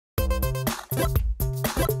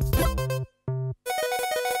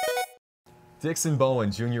Dixon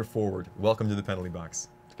Bowen, junior forward, welcome to the penalty box.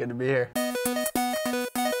 It's good to be here.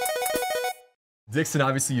 Dixon,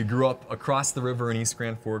 obviously you grew up across the river in East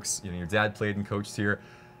Grand Forks. You know, your dad played and coached here.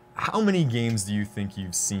 How many games do you think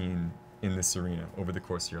you've seen in this arena over the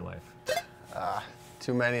course of your life?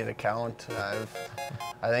 Too many to count.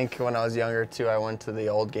 I think when I was younger too, I went to the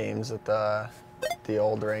old games at the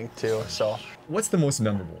old rink too. So, what's the most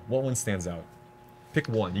memorable? What one stands out? Pick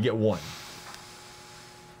one. You get one.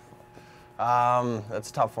 That's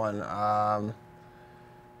a tough one.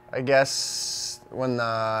 I guess when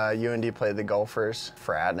UND played the Gophers,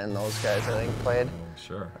 Fratton and those guys, I think, played. Oh,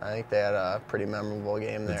 sure. I think they had a pretty memorable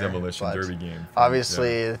game there. The Demolition Derby game.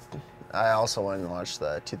 Obviously, yeah. I also went and watched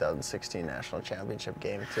the 2016 National Championship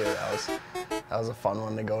game too. That was a fun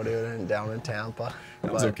one to go to down in Tampa.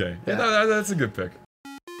 That was okay. Yeah. That's a good pick.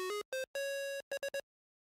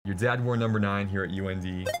 Your dad wore number 9 here at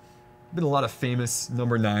UND. Been a lot of famous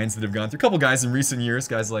number 9s that have gone through. A couple guys in recent years,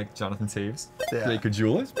 guys like Jonathan Taves, Jay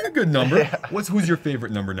Kajula. It's been a good number. Yeah. Who's your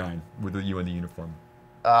favorite number 9 with the UND uniform?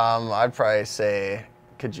 I'd probably say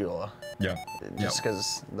Kajula. Yeah. Just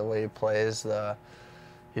because the way he plays,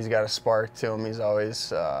 he's got a spark to him. He's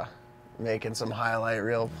always making some highlight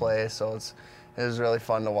reel plays, so it was really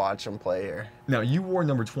fun to watch him play here. Now, you wore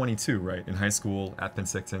number 22, right, in high school at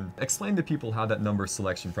Penticton. Explain to people how that number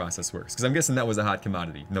selection process works, because I'm guessing that was a hot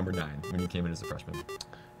commodity, number 9, when you came in as a freshman.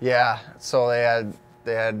 Yeah, so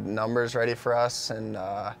they had numbers ready for us, and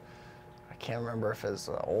I can't remember if it was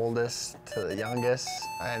the oldest to the youngest.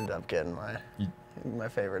 I ended up getting my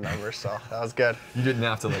favorite number, so that was good. You didn't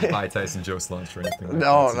have to buy Tyson Joe's lunch or anything like that.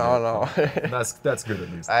 No. No. That's good at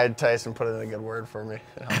least. I had Tyson put in a good word for me.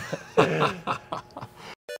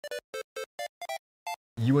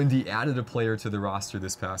 UND added a player to the roster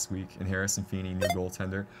this past week in Harrison Feeney, new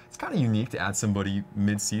goaltender. It's kind of unique to add somebody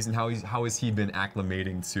mid-season. How has he been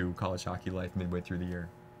acclimating to college hockey life midway through the year?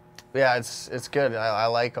 Yeah, it's good. I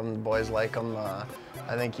like him. The boys like him. I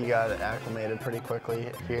think he got acclimated pretty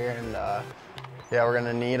quickly here, and yeah, we're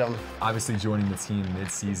gonna need him. Obviously joining the team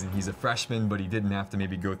mid-season. He's a freshman, but he didn't have to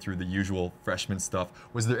maybe go through the usual freshman stuff.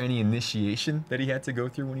 Was there any initiation that he had to go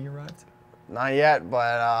through when he arrived? Not yet,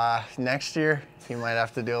 but next year he might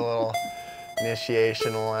have to do a little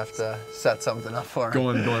initiation. We'll have to set something up for him.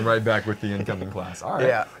 Going right back with the incoming class. All right.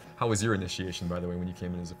 Yeah. How was your initiation, by the way, when you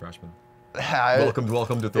came in as a freshman? Welcome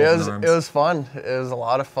to the open arms. It was fun. It was a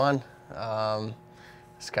lot of fun.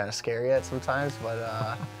 It's kind of scary at sometimes,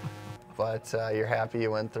 but you're happy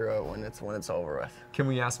you went through it when it's over with. Can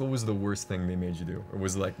we ask, what was the worst thing they made you do, or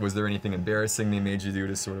was there anything embarrassing they made you do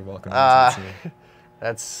to sort of welcome you to the team?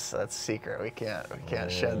 That's secret. We can't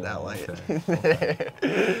shed that light.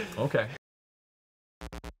 Okay.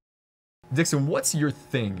 Dixon, what's your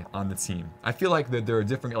thing on the team? I feel like that there are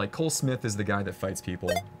different, like Cole Smith is the guy that fights people.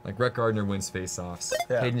 Like Brett Gardner wins face-offs.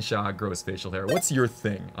 Yeah. Hayden Shaw grows facial hair. What's your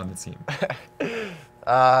thing on the team?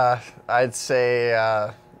 I'd say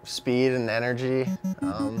speed and energy,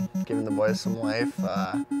 giving the boys some life.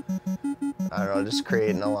 I don't know, just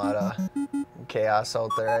creating a lot of chaos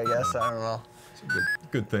out there, I guess. I don't know.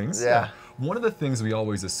 Good things. Yeah. One of the things we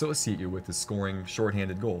always associate you with is scoring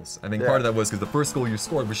shorthanded goals. I think part of that was because the first goal you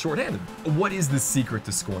scored was shorthanded. What is the secret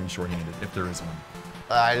to scoring shorthanded, if there is one?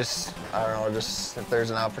 I don't know, just if there's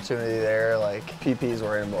an opportunity there, like PP's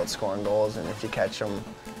worrying about scoring goals, and if you catch them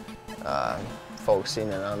focusing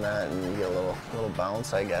in on that and you get a little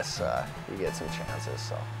bounce, I guess you get some chances.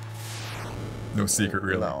 So. No secret,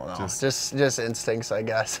 really. No. Just instincts, I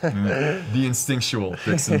guess. The instinctual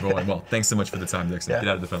Dixon Bowen. Well, thanks so much for the time, Dixon. Yeah. Get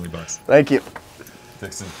out of the penalty box. Thank you.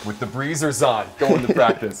 Dixon, with the breezers on, going to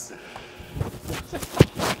practice.